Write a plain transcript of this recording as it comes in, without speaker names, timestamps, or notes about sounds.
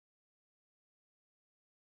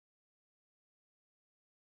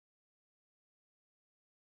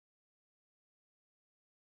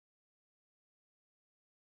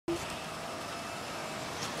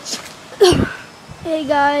Hey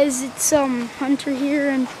guys, it's Hunter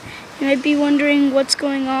here, and you might be wondering what's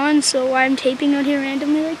going on, so why I'm taping out here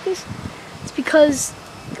randomly like this. It's because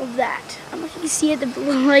of that. I don't know if you can see it, the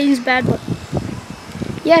lighting's bad, but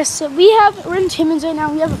yes, so we're in Timmins right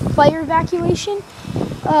now. We have a fire evacuation.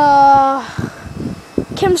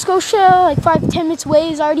 Camp Scotia, like 5 to 10 minutes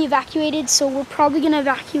away, is already evacuated, so we're probably gonna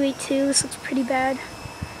evacuate too. This looks pretty bad.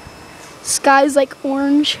 Sky's like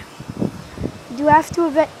orange. We do have to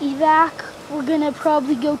evac. We're gonna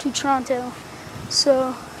probably go to Toronto.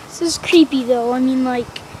 So this is creepy though. I mean, like,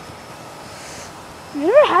 I've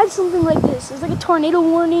never had something like this. There's like a tornado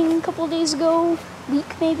warning a couple of days ago,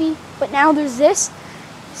 week maybe, but now there's this.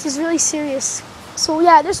 This is really serious. So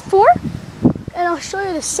yeah, there's 4, and I'll show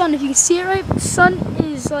you the sun if you can see it right. The sun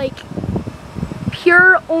is like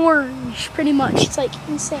pure orange, pretty much. It's like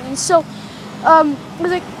insane. So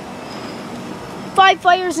there's like 5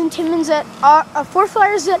 fires in Timmins that are 4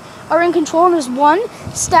 fires that are in control, and there's 1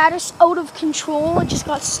 status out of control. I just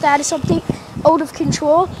got status update, out of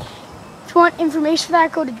control. If you want information for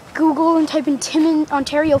that, go to Google and type in Timmins,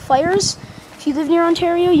 Ontario fires. If you live near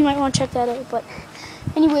Ontario, you might want to check that out. But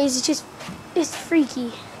anyways, it's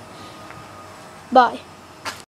freaky. Bye.